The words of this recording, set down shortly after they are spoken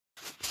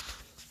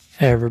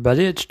Hey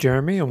everybody, it's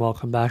Jeremy and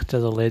welcome back to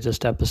the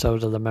latest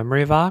episode of the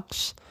Memory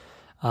Vox.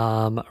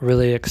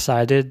 Really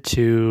excited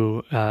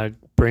to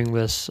bring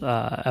this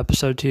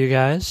episode to you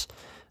guys.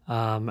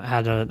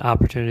 Had an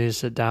opportunity to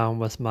sit down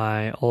with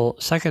my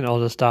second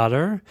oldest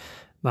daughter,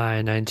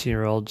 my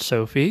 19-year-old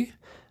Sophie,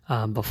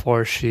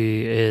 before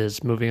she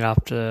is moving off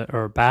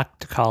back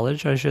to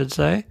college, I should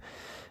say.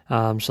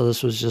 So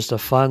this was just a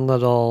fun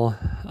little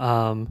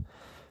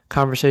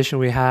conversation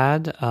we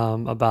had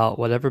about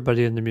what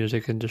everybody in the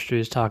music industry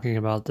is talking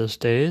about these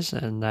days,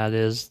 and that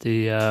is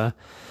the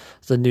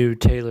new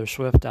Taylor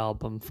Swift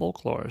album,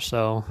 Folklore.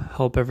 So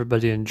hope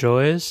everybody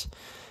enjoys.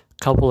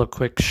 A couple of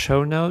quick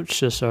show notes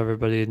just so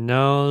everybody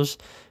knows.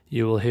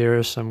 You will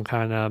hear some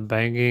kind of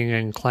banging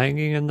and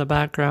clanging in the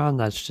background.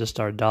 That's just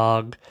our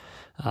dog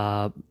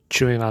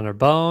chewing on her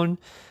bone.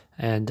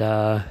 And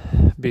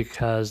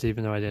because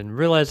even though I didn't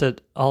realize it,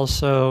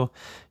 also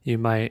you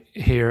might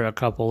hear a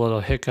couple little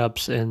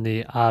hiccups in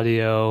the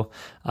audio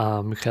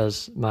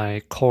because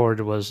my cord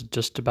was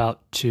just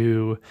about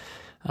to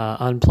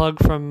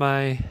unplug from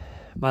my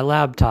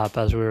laptop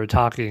as we were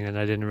talking, and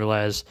I didn't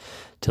realize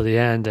till the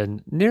end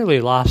and nearly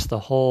lost the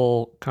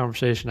whole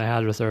conversation I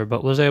had with her,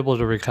 but was able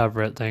to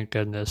recover it, thank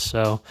goodness.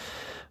 So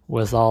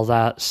with all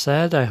that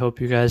said, I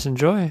hope you guys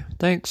enjoy.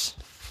 Thanks.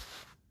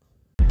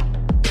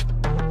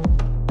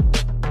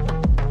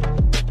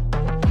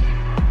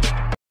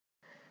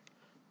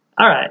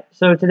 All right,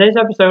 so today's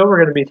episode, we're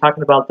going to be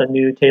talking about the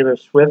new Taylor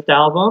Swift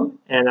album,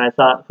 and I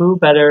thought who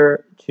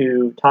better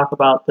to talk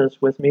about this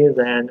with me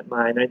than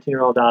my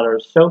 19-year-old daughter,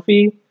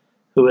 Sophie,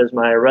 who is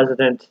my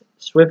resident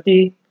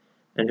Swiftie,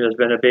 and who has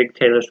been a big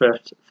Taylor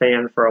Swift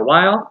fan for a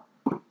while,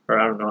 or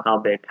I don't know how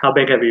big. How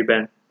big have you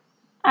been?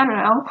 I don't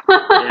know.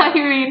 Yeah. I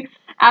mean,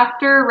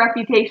 after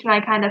Reputation,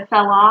 I kind of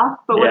fell off,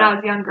 but when I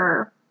was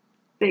younger,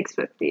 big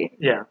Swiftie.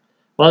 Yeah.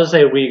 Well, I'll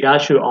say we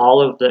got you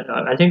all of the,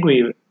 I think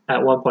we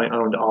at one point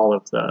owned all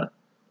of the.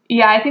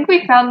 Yeah, I think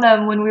we found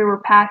them when we were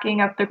packing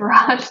up the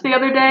garage the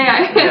other day.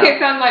 I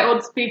found my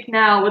old Speak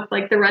Now with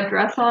like the red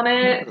dress on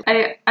it.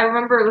 I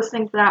remember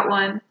listening to that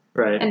one.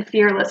 Right. And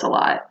Fearless a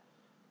lot.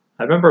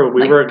 I remember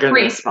we were going to.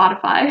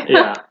 Pre-Spotify.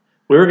 Yeah.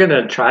 We were going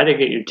to try to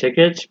get you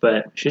tickets,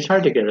 but she's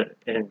hard to get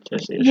in to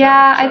see.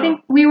 Yeah, so. I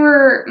think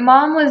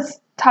Mom was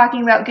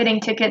talking about getting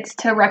tickets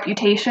to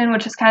Reputation,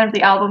 which is kind of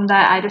the album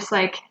that I just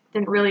like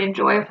didn't really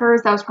enjoy of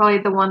hers. That was probably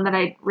the one that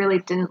I really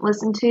didn't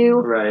listen to.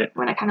 Right.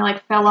 When I kind of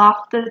like fell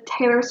off the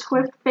Taylor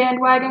Swift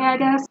bandwagon, I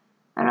guess.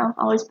 I don't know.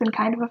 Always been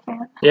kind of a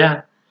fan.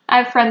 Yeah.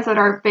 I have friends that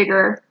are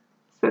bigger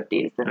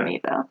Swifties than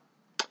me, though.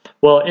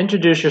 Well,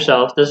 introduce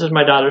yourself. This is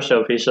my daughter,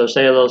 Sophie, so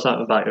say a little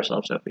something about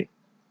yourself, Sophie.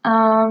 Okay,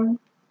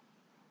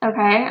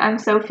 I'm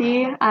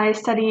Sophie. I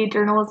study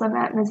journalism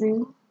at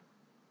Mizzou.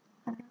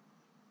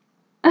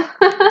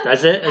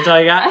 That's it? That's all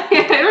you got?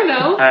 I don't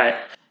know. All right.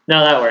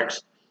 No, that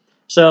works.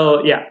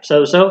 So,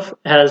 so Soph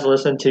has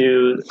listened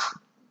to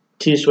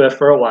T Swift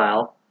for a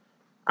while.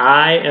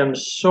 I am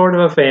sort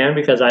of a fan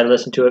because I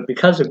listened to it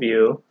because of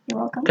you. You're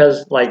welcome.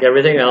 Because, like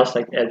everything else,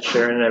 like Ed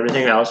Sheeran and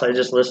everything else, I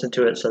just listened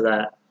to it so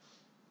that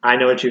I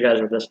know what you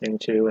guys are listening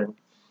to, and,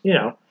 you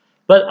know.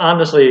 But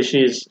honestly,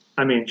 she's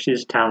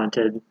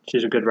talented.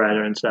 She's a good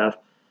writer and stuff.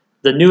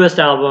 The newest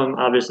album,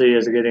 obviously,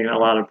 is getting a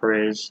lot of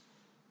praise.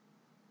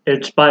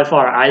 It's by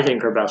far, I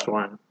think, her best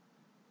one.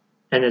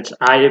 And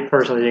I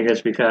personally think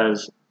it's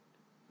because,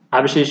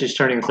 obviously, she's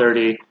turning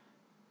 30.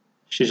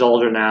 She's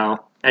older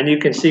now. And you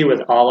can see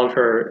with all of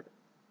her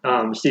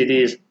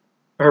CDs,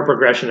 her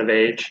progression of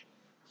age.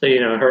 So, you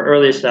know, her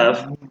early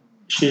stuff,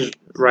 she's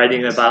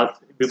writing about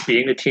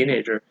being a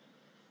teenager.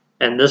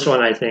 And this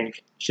one, I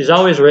think, she's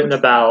always written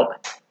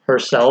about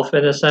herself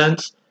in a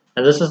sense.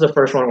 And this is the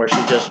first one where she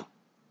just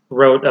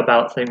wrote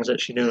about things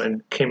that she knew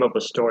and came up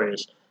with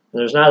stories. And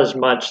there's not as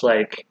much,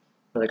 like,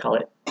 what do they call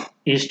it,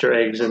 Easter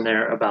eggs in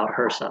there about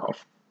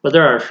herself. But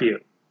there are a few.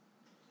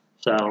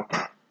 So,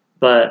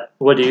 but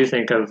what do you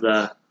think of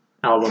the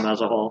album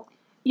as a whole?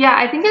 Yeah,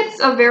 I think it's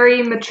a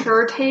very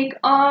mature take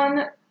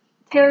on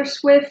Taylor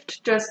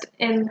Swift, just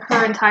in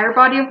her entire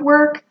body of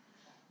work.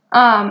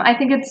 I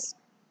think it's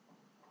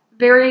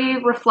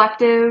very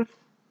reflective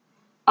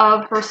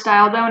of her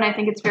style, though, and I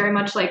think it's very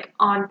much, like,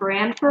 on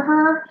brand for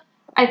her.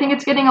 I think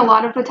it's getting a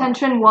lot of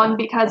attention, one,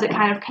 because it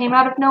kind of came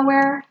out of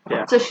nowhere.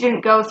 Yeah. So she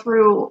didn't go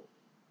through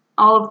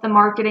all of the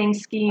marketing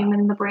scheme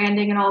and the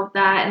branding and all of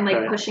that and,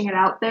 like, pushing it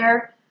out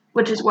there,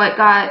 which is what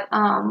got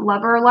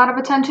Lover a lot of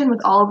attention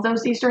with all of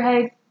those Easter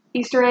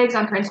eggs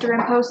on her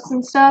Instagram posts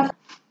and stuff.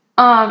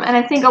 And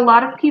I think a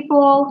lot of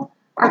people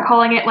are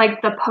calling it,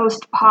 like, the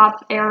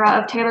post-pop era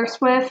of Taylor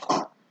Swift.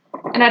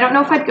 And I don't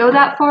know if I'd go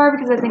that far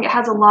because I think it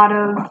has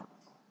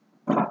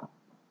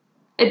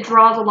it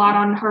draws a lot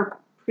on her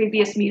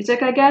previous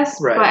music, I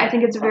guess. Right. But I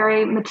think it's a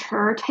very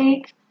mature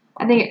take.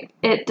 I think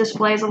it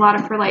displays a lot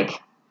of her, like,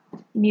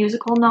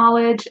 musical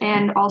knowledge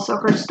and also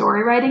her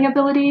story writing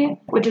ability,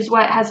 which is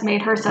what has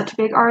made her such a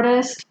big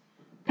artist.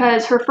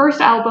 Because her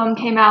first album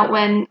came out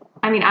when,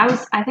 I think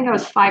I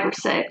was 5 or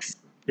 6.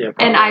 Yeah,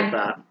 and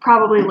I've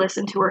probably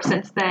listened to her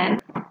since then.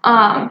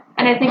 And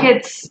I think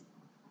it's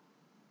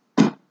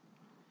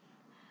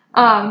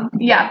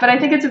Yeah, but I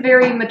think it's a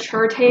very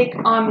mature take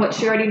on what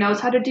she already knows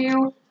how to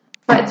do,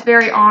 but it's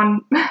very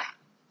on.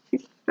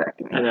 She's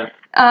distracting me. I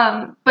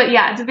know. But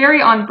yeah, it's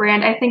very on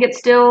brand. I think it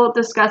still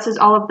discusses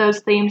all of those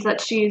themes that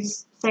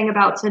she's sang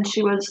about since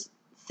she was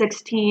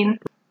 16.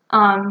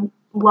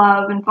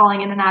 Love and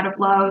falling in and out of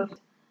love.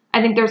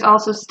 I think there's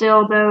also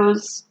still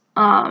those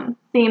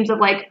themes of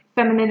like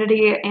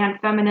femininity and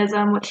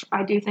feminism, which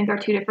I do think are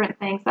two different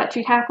things that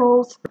she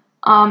tackles,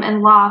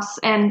 and loss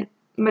and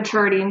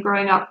maturity and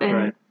growing up. And,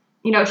 Right.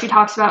 you know, she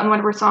talks about in one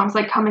of her songs,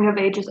 like, coming of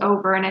age is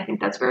over, and I think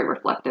that's very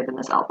reflective in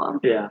this album.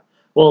 Yeah.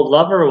 Well,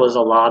 Lover was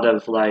a lot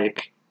of,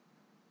 like,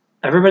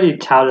 everybody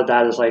touted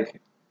that as, like,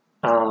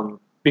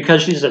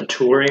 because she's a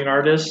touring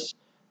artist,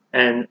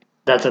 and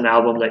that's an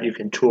album that you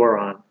can tour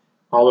on.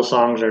 All the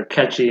songs are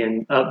catchy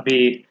and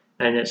upbeat,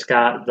 and it's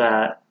got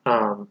that,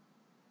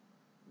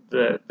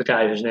 the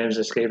guy whose name is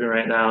escaping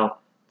right now,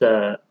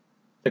 the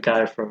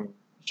guy from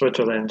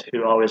Switzerland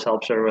who always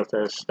helps her with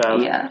this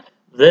stuff. Yeah.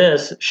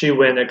 This, she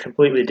went a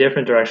completely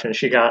different direction.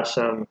 She got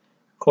some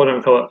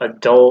quote-unquote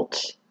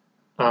adult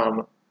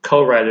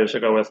co-writers to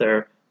go with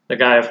her. The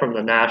guy from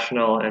The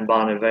National and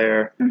Bon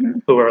Iver,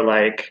 who are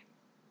like,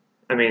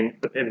 I mean,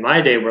 in my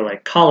day, were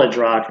like college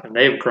rock, and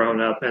they've grown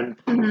up, and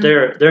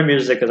their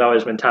music has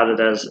always been touted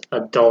as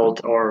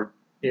adult or,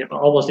 you know,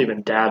 almost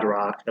even dad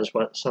rock, is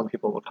what some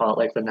people would call it.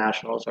 Like the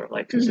Nationals are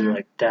like considered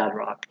like dad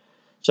rock.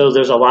 So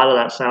there's a lot of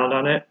that sound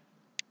on it.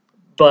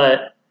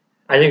 But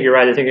I think you're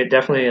right. I think it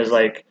definitely is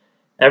like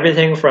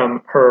everything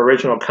from her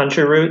original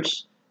country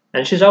roots,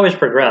 and she's always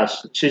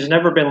progressed. She's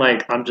never been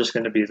like, I'm just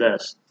going to be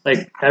this.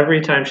 Like every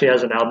time she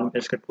has an album,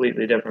 it's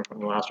completely different from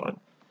the last one.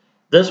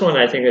 This one,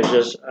 I think, is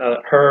just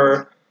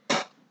her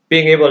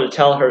being able to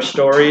tell her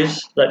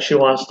stories that she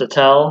wants to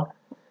tell,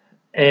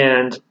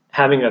 and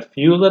having a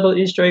few little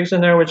Easter eggs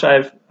in there, which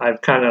I've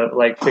kind of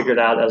like figured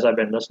out as I've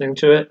been listening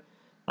to it.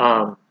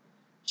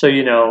 So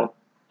you know,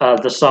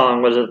 the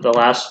song, was it the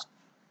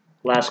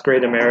Last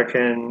Great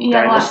American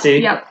Dynasty?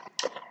 Yep.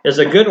 Is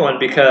a good one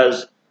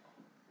because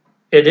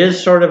it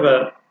is sort of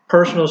a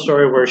personal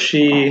story where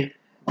she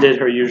did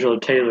her usual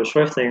Taylor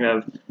Swift thing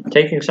of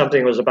taking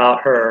something that was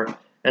about her,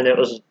 and it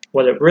was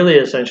what it really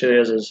essentially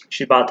is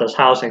she bought this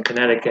house in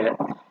Connecticut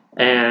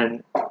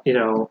and, you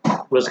know,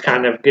 was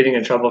kind of getting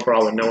in trouble for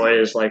all the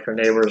noise, like her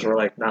neighbors were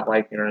like not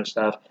liking her and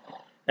stuff.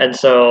 And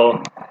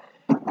so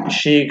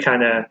she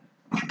kind of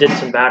did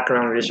some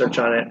background research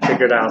on it and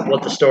figured out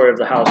what the story of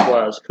the house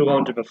was, who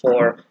owned it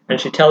before, and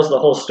she tells the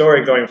whole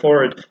story going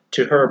forward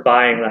to her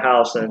buying the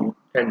house and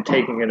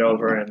taking it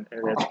over and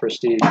its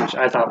prestige, which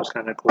I thought was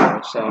kind of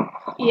cool. So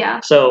yeah.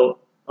 So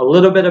a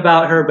little bit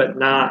about her, but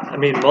not. I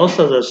mean, most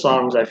of the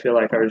songs I feel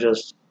like are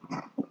just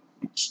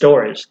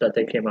stories that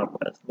they came up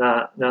with,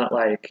 not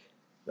like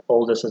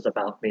 "Oh, this is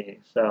about me."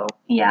 So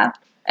yeah,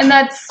 and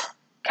that's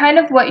kind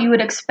of what you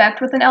would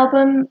expect with an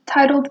album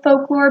titled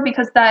Folklore,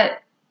 because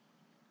that,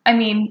 I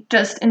mean,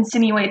 just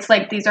insinuates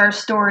like these are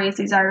stories,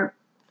 these are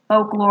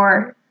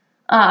folklore.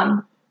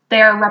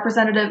 They are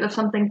representative of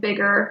something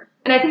bigger.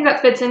 And I think that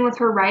fits in with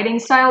her writing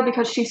style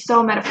because she's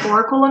so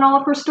metaphorical in all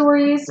of her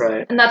stories.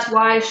 Right. And that's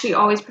why she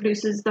always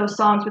produces those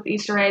songs with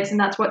Easter eggs, and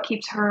that's what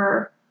keeps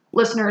her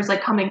listeners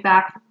like coming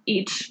back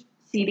each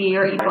CD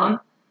or album.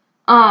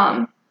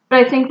 But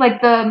I think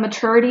like the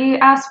maturity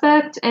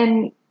aspect,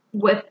 and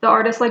with the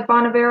artists like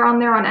Bon Iver on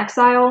there on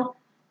Exile,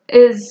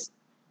 is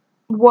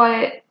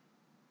what,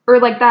 or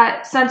like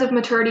that sense of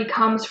maturity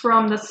comes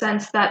from the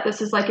sense that this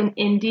is like an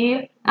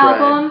indie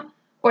album,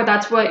 or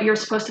that's what you're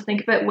supposed to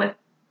think of it with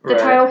the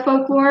title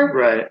Folklore.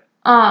 Right.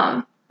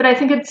 But I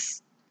think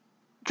it's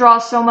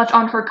draws so much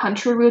on her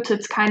country roots.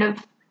 It's kind of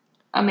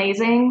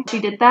amazing she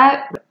did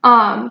that.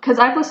 Because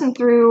I've listened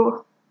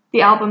through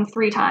the album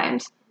 3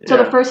 times. So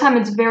the first time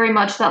it's very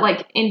much that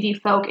like indie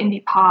folk,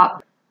 indie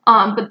pop.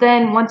 But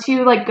then once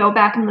you like go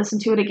back and listen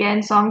to it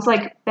again, songs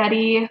like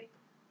Betty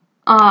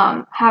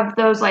have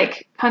those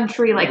like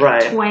country like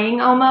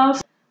twang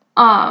almost.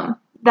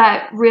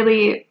 That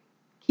really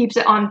keeps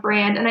it on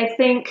brand. And I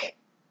think,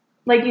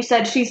 like you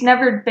said, she's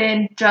never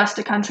been just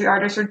a country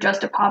artist or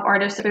just a pop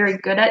artist. They're very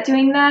good at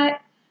doing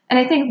that. And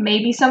I think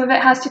maybe some of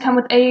it has to come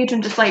with age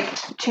and just like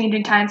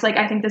changing times. Like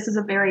I think this is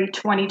a very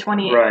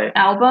 2020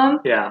 album.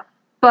 Yeah.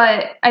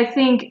 But I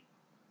think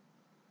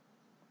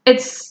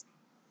it's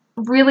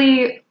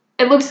really,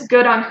 it looks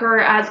good on her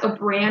as a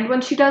brand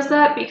when she does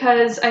that,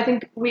 because I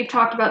think we've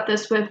talked about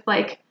this with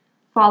like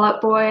Fall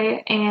Out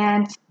Boy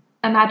and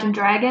Imagine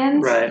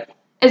Dragons. Right.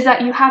 Is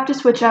that you have to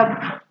switch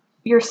up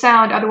your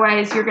sound,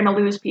 otherwise you're going to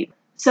lose people.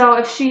 So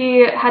if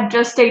she had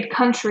just stayed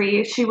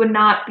country, she would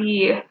not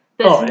be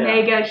this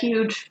mega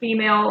huge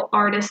female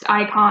artist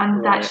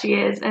icon that she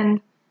is.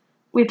 And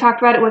we've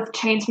talked about it with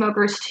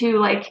Chainsmokers too.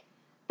 Like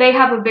they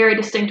have a very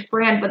distinct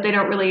brand, but they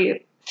don't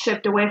really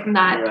shift away from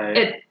that.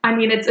 Right. I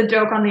mean, it's a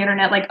joke on the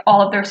internet. Like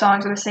all of their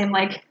songs are the same,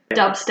 like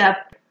dubstep,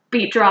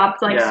 beat drop,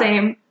 like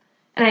same.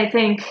 And I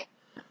think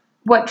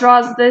what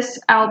draws this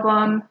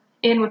album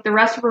in with the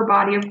rest of her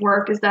body of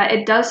work is that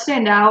it does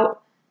stand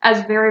out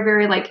as very,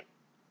 very like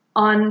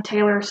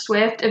un-Taylor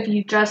Swift if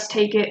you just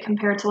take it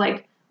compared to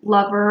like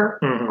Lover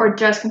or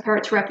just compare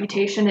it to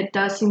Reputation, it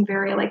does seem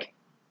very like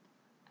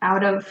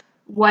out of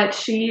what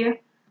she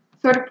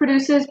sort of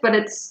produces, but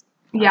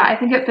I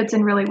think it fits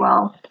in really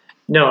well.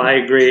 No, I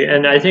agree.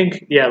 And I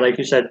think, like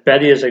you said,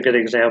 Betty is a good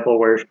example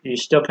where you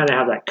still kind of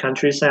have that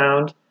country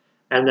sound.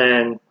 And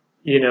then,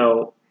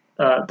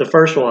 the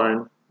first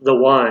one, The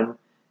One,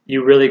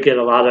 you really get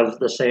a lot of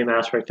the same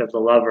aspect of The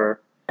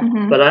Lover.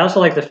 But I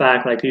also like the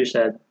fact, like you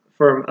said,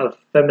 from a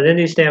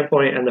femininity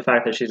standpoint and the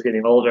fact that she's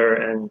getting older,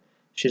 and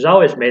she's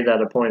always made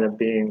that a point of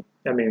being,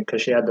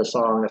 because she had the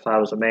song If I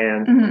Was a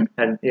Man,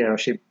 and,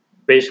 she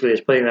basically is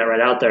putting that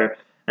right out there.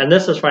 And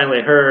this is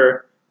finally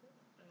her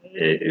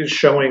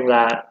showing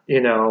that,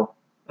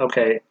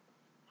 okay,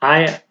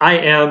 I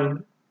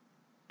am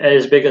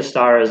as big a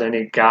star as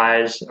any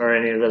guys or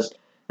any of this.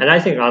 And I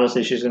think,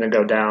 honestly, she's going to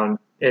go down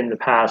in the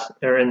past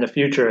or in the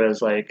future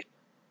as, like,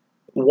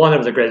 one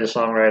of the greatest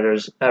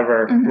songwriters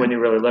ever when you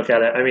really look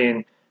at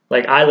it.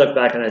 Like, I look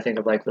back and I think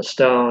of, like, the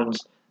Stones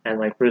and,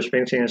 like, Bruce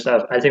Springsteen and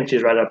stuff. I think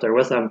she's right up there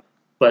with them.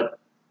 But,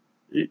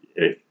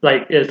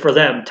 for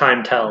them,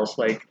 time tells.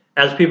 Like,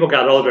 as people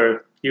got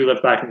older, you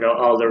look back and go,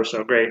 oh, they were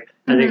so great.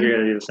 I think you're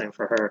going to do the same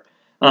for her.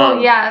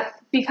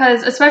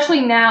 Because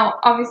especially now,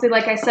 obviously,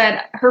 like I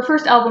said, her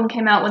first album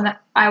came out when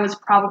I was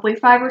probably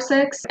 5 or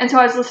 6. And so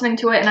I was listening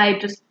to it and I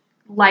just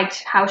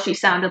liked how she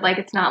sounded. Like,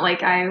 it's not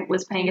like I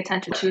was paying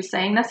attention to what she was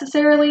saying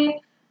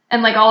necessarily.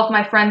 And, like, all of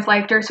my friends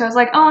liked her. So I was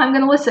like, oh, I'm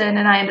going to listen.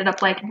 And I ended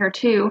up liking her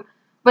too.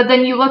 But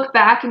then you look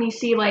back and you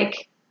see,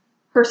 like,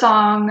 her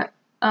song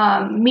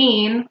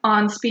Mean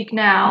on Speak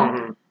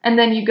Now. And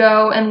then you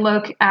go and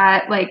look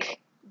at, like,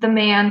 The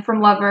Man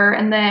from Lover.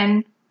 And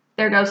then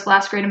there goes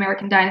Last Great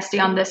American Dynasty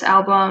on this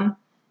album.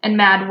 And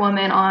Mad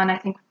Woman on, I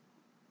think,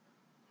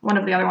 one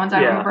of the other ones, I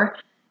don't remember.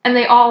 And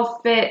they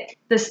all fit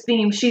this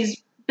theme.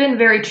 She's been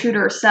very true to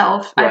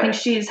herself. Right. I think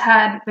she's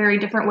had very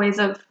different ways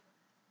of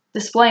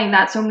displaying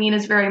that. So Mean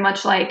is very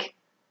much like,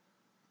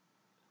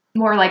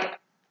 more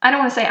like, I don't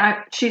want to say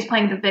she's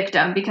playing the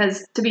victim,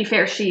 because to be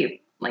fair,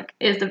 she like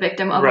is the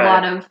victim of a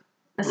lot of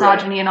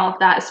misogyny and all of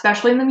that,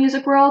 especially in the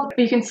music world.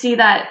 But you can see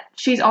that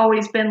she's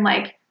always been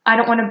like, I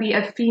don't want to be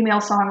a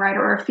female songwriter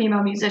or a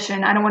female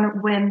musician. I don't want to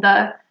win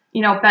the,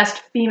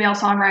 best female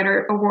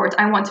songwriter awards.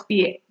 I want to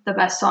be the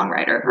best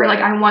songwriter. Or like,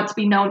 I want to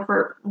be known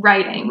for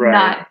writing,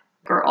 not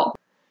girl.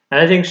 And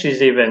I think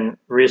she's even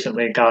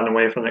recently gotten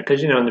away from it.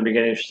 Because, in the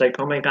beginning, she's like,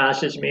 oh my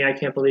gosh, it's me. I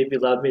can't believe you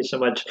love me so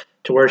much.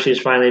 To where she's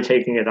finally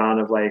taking it on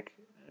of like,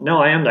 no,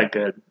 I am that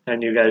good.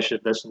 And you guys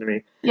should listen to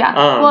me. Yeah.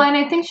 Well, and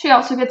I think she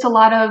also gets a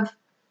lot of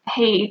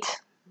hate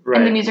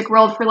in the music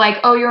world for like,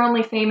 oh, you're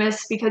only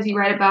famous because you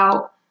write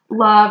about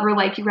love, or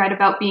like you write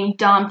about being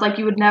dumped. Like,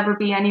 you would never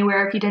be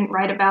anywhere if you didn't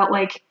write about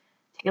like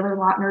Taylor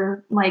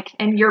Lautner, like,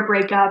 and your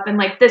breakup and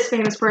like this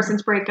famous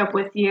person's breakup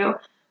with you.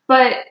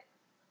 But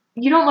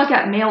you don't look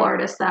at male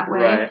artists that way.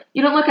 Right.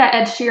 You don't look at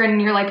Ed Sheeran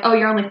and you're like, oh,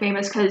 you're only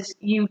famous because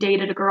you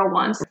dated a girl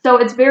once. So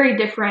it's very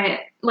different.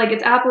 Like,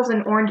 it's apples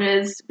and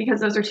oranges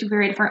because those are two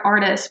very different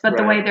artists. But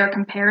the way they're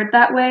compared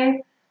that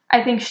way,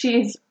 I think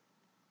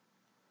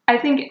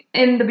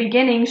in the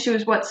beginning, she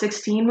was,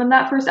 16 when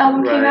that first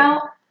album came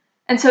out?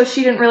 And so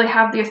she didn't really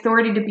have the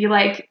authority to be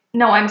like,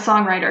 no, I'm a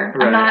songwriter.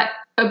 I'm not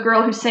a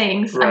girl who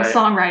sings. I'm a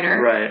songwriter.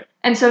 Right.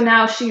 And so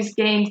now she's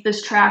gained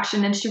this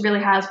traction and she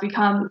really has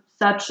become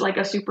such like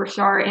a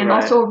superstar and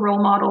also a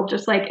role model,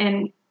 just like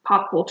in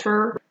pop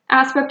culture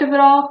aspect of it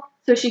all.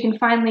 So she can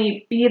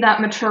finally be that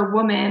mature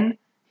woman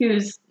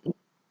who's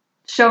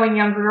showing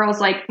younger girls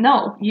like,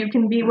 no, you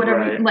can be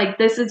whatever, like,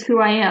 this is who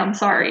I am.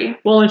 Sorry.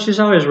 Well, and she's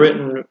always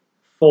written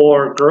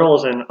for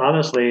girls. And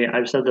honestly,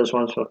 I've said this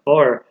once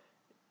before,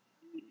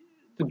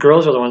 the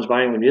girls are the ones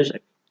buying the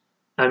music.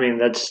 I mean,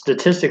 that's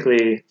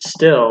statistically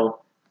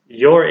still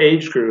your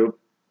age group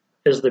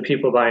is the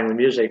people buying the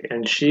music,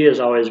 and she has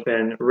always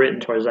been written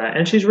towards that.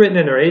 And she's written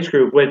in her age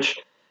group, which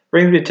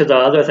brings me to the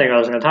other thing I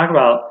was going to talk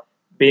about,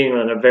 being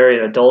on a very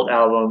adult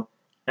album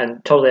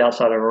and totally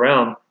outside of her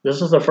realm.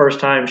 This is the first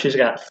time she's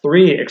got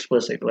 3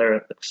 explicit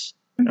lyrics,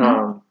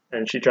 and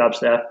she drops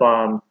the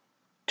F-bomb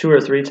 2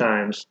 or 3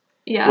 times,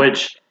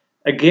 which,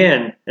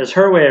 again, is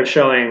her way of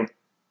showing,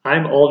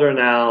 I'm older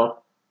now,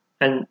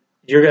 and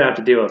you're going to have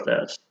to deal with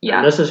this. Yeah.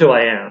 And this is who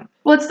I am.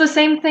 Well, it's the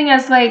same thing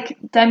as, like,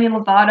 Demi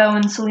Lovato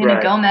and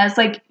Selena Gomez.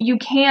 Like, you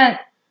can't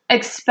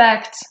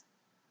expect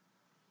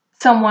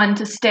someone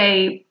to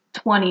stay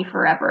 20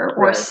 forever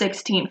or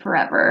 16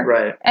 forever.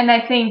 Right. And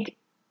I think,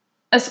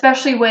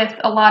 especially with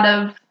a lot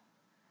of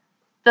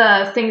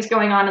the things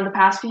going on in the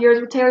past few years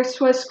with Taylor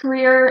Swift's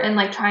career and,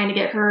 like, trying to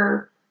get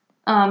her,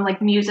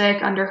 like,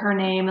 music under her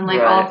name and,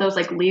 like, all of those,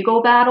 like,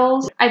 legal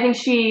battles, I think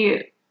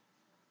she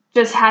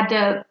just had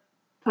to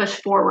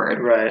push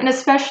forward. Right. And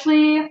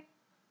especially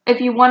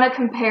if you want to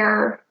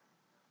compare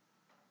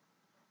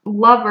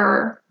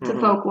Lover to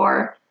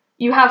Folklore,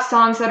 you have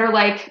songs that are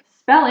like,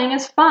 spelling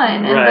is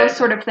fun and those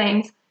sort of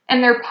things,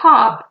 and they're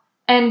pop,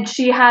 and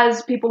she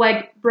has people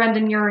like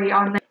Brendan Urie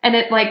on there, and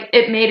it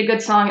made a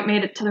good song, it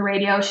made it to the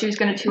radio, she was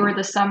going to tour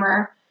this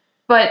summer,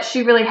 but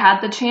she really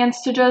had the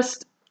chance to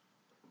just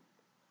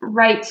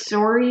write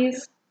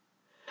stories.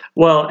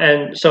 Well,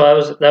 and so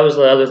that was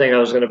the other thing I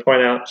was going to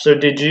point out. So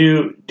do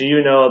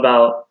you know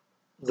about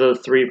the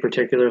three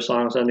particular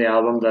songs on the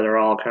album that are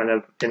all kind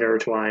of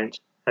intertwined?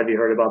 Have you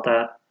heard about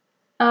that?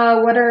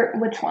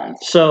 Which ones?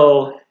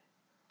 So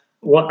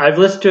I've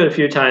listened to it a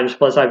few times,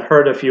 plus I've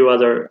heard a few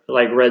other,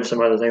 like read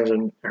some other things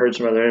and heard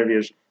some other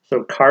interviews.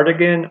 So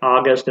Cardigan,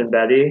 August, and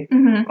Betty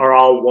are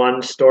all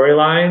one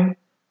storyline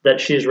that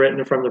she's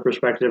written from the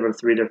perspective of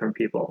three different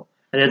people.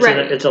 And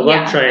it's a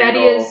love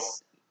triangle. Betty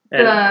is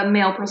the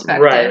male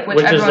perspective, right,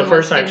 which is the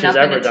first time she's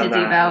ever done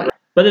that. About.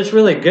 But it's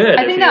really good.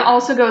 I think that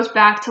also goes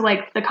back to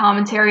like the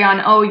commentary on,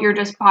 oh, you're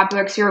just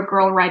popular because you're a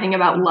girl writing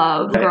about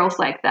love. Right. Girls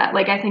like that.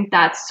 Like, I think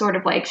that's sort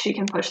of like she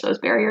can push those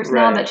barriers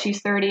now that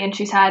she's 30 and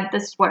she's had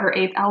this is what her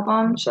 8th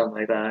album. Something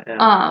like that.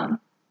 Yeah.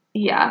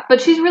 Yeah,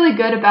 but she's really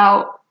good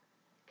about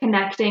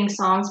connecting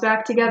songs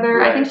back together.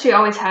 Right. I think she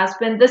always has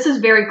been. This is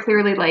very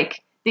clearly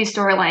like these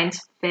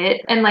storylines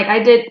fit, and like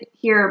I did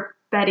hear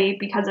Betty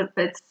because of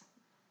its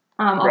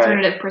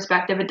alternative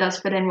perspective. It does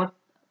fit in with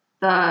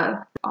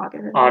the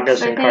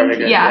August and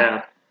Cardigan.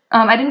 Yeah.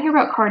 I didn't hear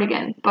about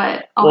Cardigan,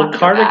 but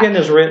Cardigan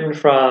is written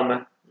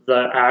from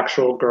the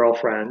actual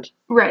girlfriend,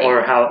 right?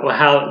 Or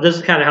how this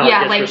is kind of how it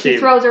gets like received. He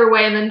throws her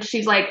away, and then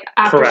she's like,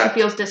 after she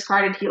feels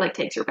discarded, he like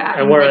takes her back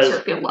and makes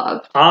her feel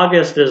loved.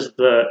 August is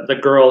the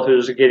girl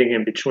who's getting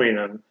in between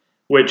them.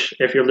 Which,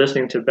 if you're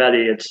listening to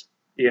Betty, it's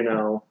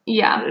the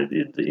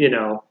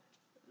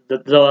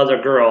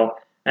other girl,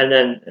 and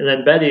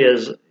then Betty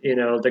is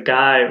the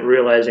guy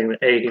realizing that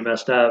he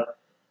messed up.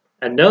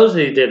 And knows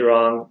that he did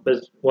wrong,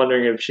 but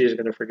wondering if she's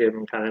going to forgive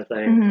him, kind of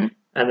thing. Mm-hmm.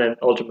 And then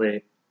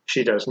ultimately,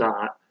 she does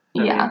not. I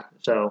mean,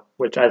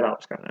 which I thought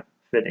was kind of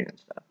fitting and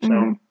stuff.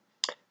 So,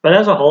 but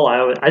as a whole,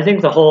 I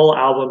think the whole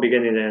album,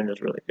 beginning to end, is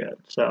really good.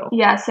 So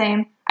yeah,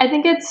 same. I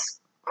think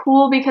it's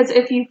cool because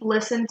if you've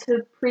listened to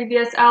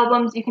previous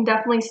albums, you can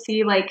definitely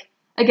see like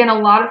again a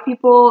lot of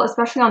people,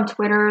 especially on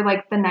Twitter,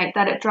 like the night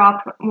that it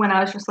dropped, when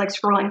I was just like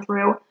scrolling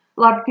through.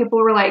 A lot of people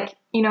were like,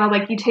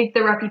 like you take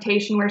the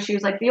Reputation where she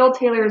was like, the old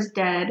Taylor is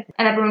dead.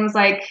 And everyone was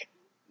like,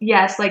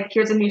 yes, like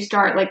here's a new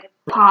start, like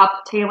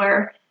pop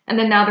Taylor. And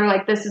then now they're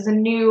like, this is a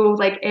new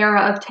like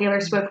era of Taylor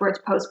Swift where it's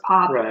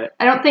post-pop. Right.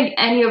 I don't think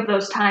any of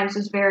those times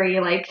was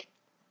very like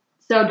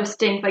so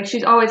distinct. Like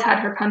she's always had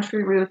her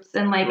country roots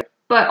and like,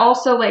 but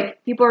also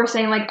like people are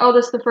saying like, oh,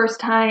 this is the first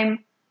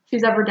time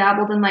she's ever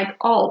dabbled in like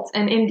alt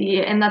and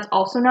indie. And that's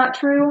also not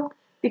true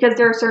because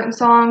there are certain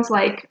songs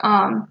like,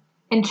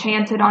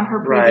 Enchanted on her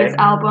previous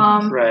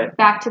album,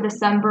 Back to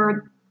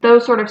December,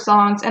 those sort of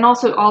songs, and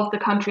also all of the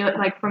country,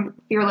 like from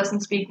Fearless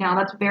and Speak Now,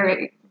 that's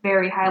very,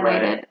 very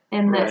highlighted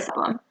in this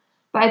album.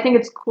 But I think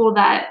it's cool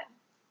that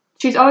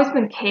she's always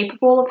been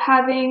capable of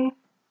having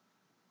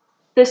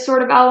this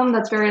sort of album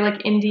that's very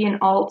like indie and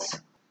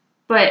alt,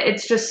 but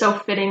it's just so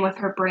fitting with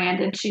her brand,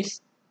 and she's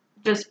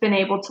just been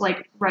able to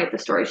like write the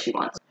story she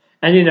wants.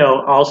 And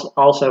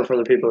also for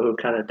the people who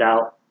kind of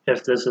doubt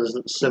if this is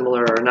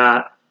similar or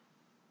not.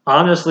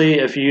 Honestly,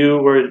 if you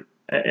were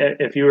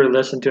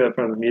listening to it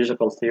from a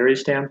musical theory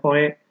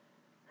standpoint,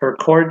 her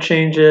chord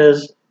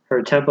changes,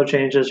 her tempo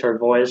changes, her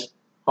voice,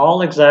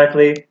 all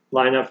exactly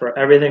line up for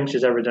everything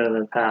she's ever done in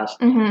the past.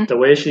 Mm-hmm. The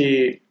way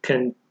she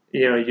can,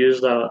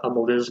 use a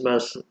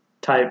melisma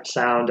type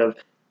sound of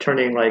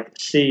turning like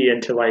C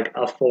into like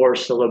a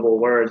 4-syllable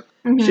word.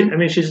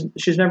 Mm-hmm.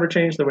 She's never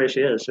changed the way she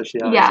is, so she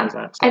always says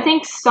that. So. I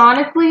think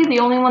sonically, the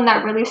only one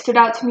that really stood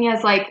out to me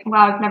as like,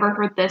 wow, I've never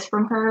heard this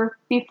from her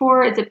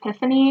before is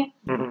Epiphany.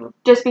 Mm-hmm.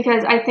 Just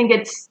because I think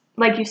it's,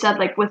 like you said,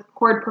 like with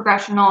chord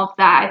progression and all of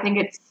that, I think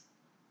it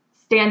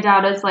stands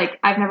out as like,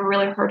 I've never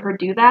really heard her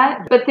do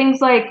that. But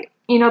things like,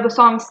 the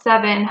song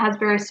 7 has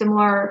very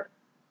similar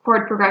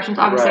chord progressions.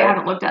 Obviously, I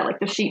haven't looked at like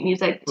the sheet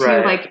music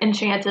to like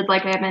Enchanted,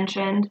 like I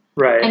mentioned.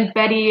 Right. And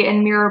Betty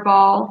and Mirror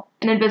Ball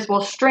and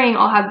Invisible String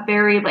all have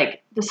very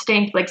like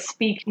distinct like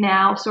Speak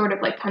Now sort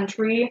of like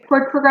country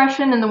chord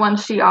progression, and the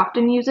ones she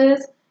often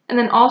uses. And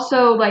then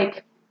also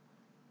like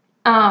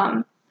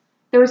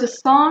there was a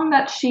song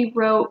that she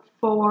wrote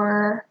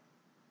for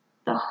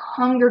the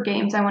Hunger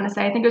Games, I want to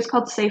say. I think it was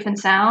called Safe and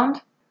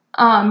Sound.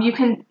 You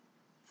can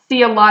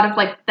see a lot of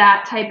like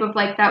that type of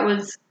like that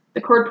was the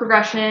chord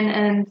progression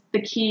and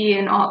the key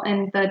and all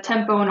and the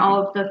tempo and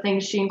all of the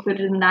things she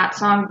included in that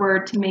song were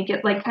to make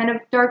it like kind of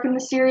dark and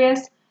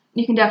mysterious.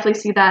 You can definitely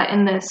see that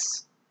in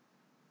this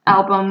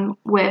album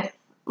with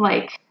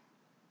like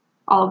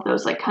all of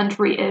those like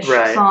country-ish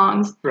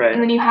songs. Right.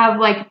 And then you have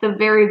like the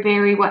very,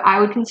 very what I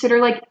would consider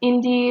like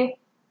indie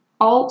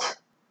alt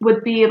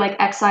would be like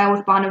Exile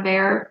with Bon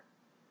Iver.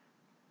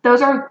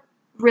 Those are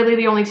really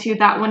the only two,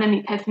 that one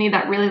and Epiphany,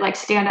 that really like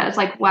stand out as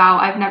like, wow,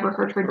 I've never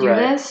heard her do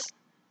this.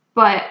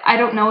 But I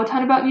don't know a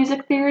ton about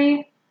music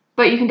theory,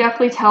 but you can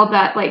definitely tell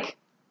that, like,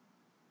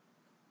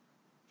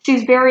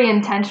 she's very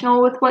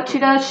intentional with what she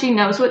does. She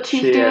knows what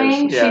she's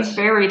doing. Yes. She's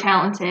very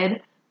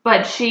talented,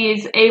 but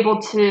she's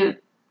able to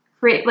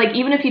create, like,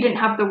 even if you didn't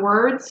have the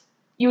words,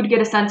 you would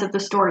get a sense of the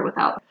story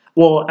without them.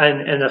 Well,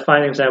 and a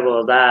fine example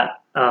of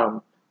that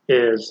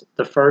is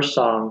the first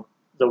song,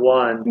 the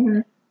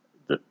one,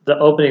 the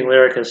opening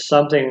lyric is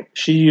something,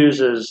 she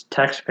uses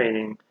text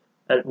painting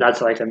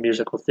that's like a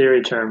musical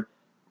theory term,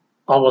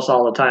 almost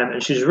all the time,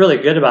 and she's really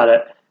good about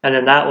it. And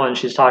in that one,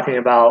 she's talking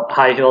about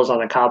high heels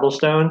on a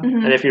cobblestone,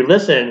 and if you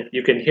listen,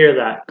 you can hear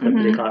that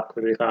clippity clop,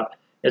 clippity clop.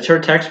 It's her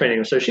text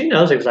painting, so she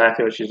knows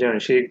exactly what she's doing.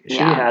 She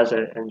has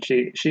it, and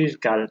she's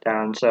got it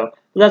down. So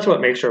that's what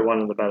makes her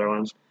one of the better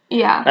ones.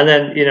 Yeah. And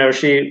then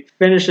she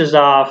finishes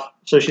off.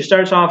 So she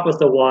starts off with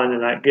the one,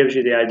 and that gives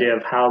you the idea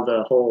of how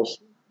the whole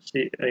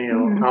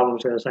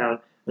album's going to sound.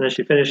 And then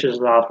she finishes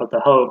it off with the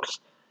hoax,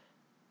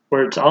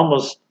 where it's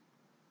almost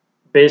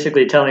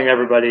basically telling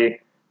everybody,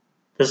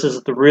 this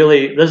is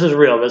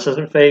real. This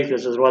isn't fake.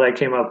 This is what I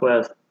came up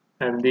with,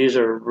 and these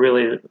are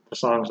really the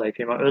songs I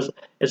came up with.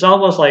 It's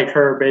almost like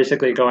her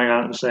basically going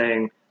out and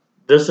saying,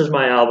 this is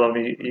my album.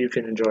 You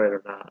can enjoy it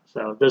or not.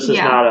 So this is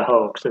not a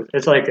hoax.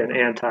 It's like an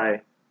anti.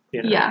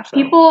 So.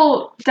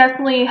 People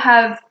definitely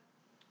have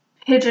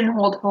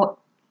pigeonholed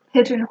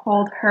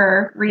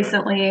her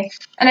recently,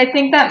 and I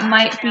think that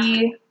might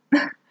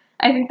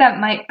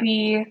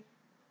be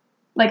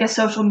like a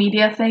social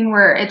media thing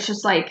where it's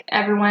just like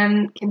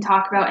everyone can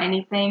talk about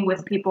anything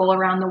with people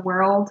around the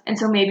world, and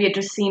so maybe it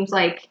just seems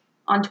like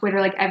on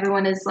Twitter like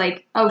everyone is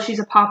like, oh, she's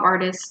a pop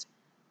artist,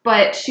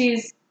 but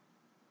she's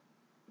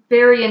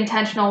very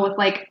intentional with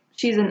like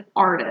she's an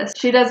artist.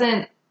 She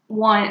doesn't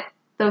want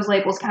those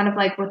labels, kind of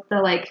like with the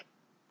like,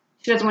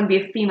 she doesn't want to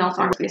be a female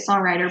songwriter, be a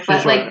songwriter,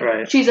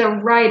 but she's a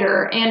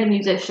writer and a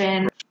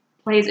musician,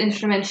 plays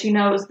instruments, she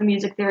knows the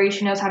music theory,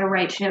 she knows how to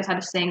write, she knows how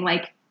to sing,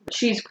 like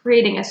she's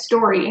creating a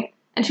story,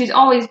 and she's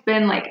always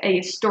been like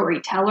a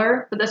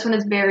storyteller, but this one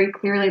is very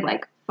clearly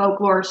like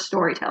folklore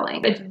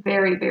storytelling. It's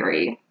very,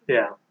 very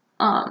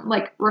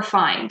like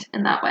refined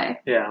in that way.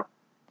 Yeah.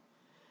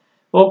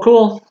 Well,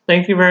 cool.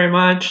 Thank you very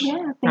much.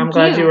 Yeah, I'm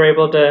glad you were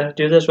able to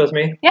do this with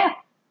me. Yeah.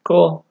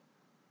 Cool.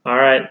 All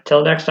right.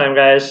 Till next time,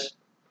 guys.